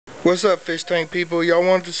What's up, fish tank people? Y'all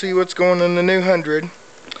wanted to see what's going on in the new 100.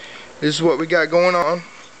 This is what we got going on.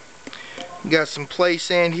 Got some play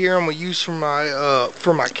sand here I'm gonna use for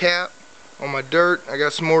my cap on my dirt. I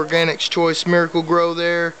got some Organics Choice Miracle Grow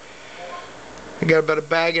there. I got about a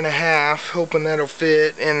bag and a half, hoping that'll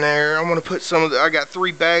fit in there. I'm gonna put some of I got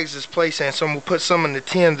 3 bags of this play sand, so I'm gonna put some in the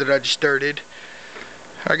tin that I just dirted.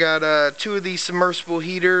 I got 2 of these submersible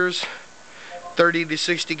heaters, 30 to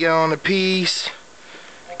 60 gallon a piece.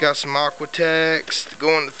 Got some Aquatex to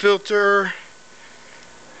go in the filter.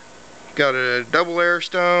 Got a double air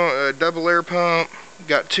pump.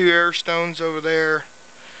 Got 2 air stones over there.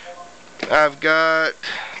 I've got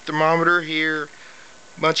thermometer here,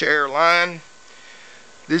 bunch of air line.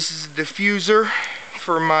 This is a diffuser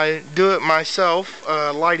for my do-it-myself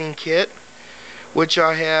lighting kit, which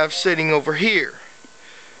I have sitting over here.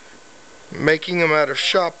 Making them out of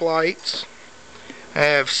shop lights. I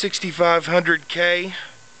have 6500K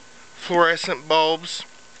fluorescent bulbs.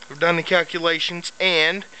 I've done the calculations,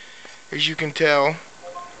 and as you can tell,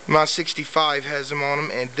 my 65 has them on them,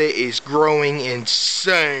 and they is growing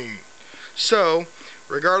insane. So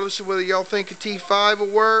regardless of whether y'all think a T5 will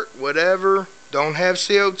work, whatever, don't have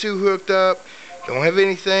CO2 hooked up, don't have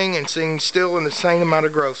anything, and seeing still an insane amount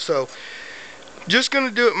of growth. So just gonna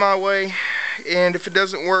do it my way, and if it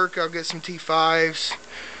doesn't work, I'll get some T5s.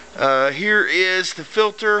 Here is the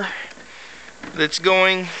filter that's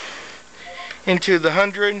going into the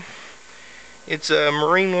 100. It's a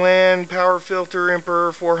Marine Land Power Filter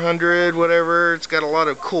Emperor 400, whatever. It's got a lot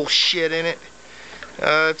of cool shit in it.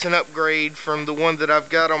 It's an upgrade from the one that I've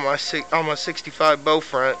got on my 65 bow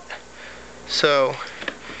front. So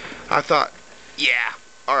I thought, yeah,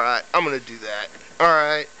 alright, I'm gonna do that.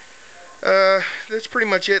 Alright, that's pretty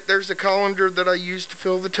much it. There's the colander that I used to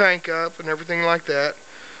fill the tank up and everything like that.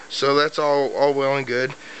 So that's all well and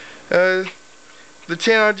good. The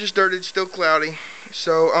tin I just dirted is still cloudy,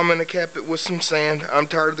 so I'm gonna cap it with some sand. I'm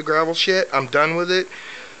tired of the gravel shit. I'm done with it.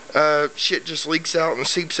 Shit just leaks out and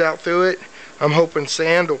seeps out through it. I'm hoping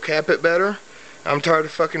sand will cap it better. I'm tired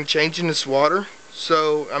of fucking changing this water,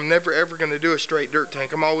 so I'm never ever gonna do a straight dirt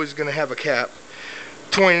tank. I'm always gonna have a cap.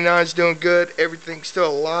 29's doing good. Everything's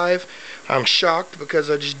still alive. I'm shocked because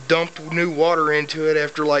I just dumped new water into it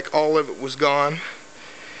after like all of it was gone.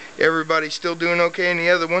 Everybody's still doing okay in the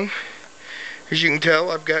other one. As you can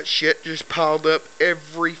tell, I've got shit just piled up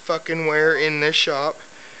every fucking where in this shop,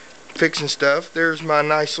 fixing stuff. There's my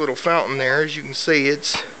nice little fountain there. As you can see,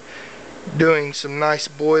 it's doing some nice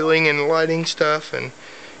boiling and lighting stuff, and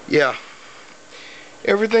yeah,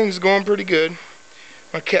 everything's going pretty good.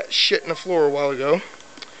 My cat shit in the floor a while ago,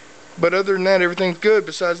 but other than that, everything's good,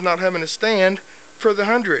 besides not having a stand for the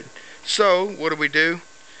 100. So what do?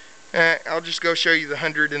 I'll just go show you the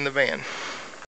 100 in the van.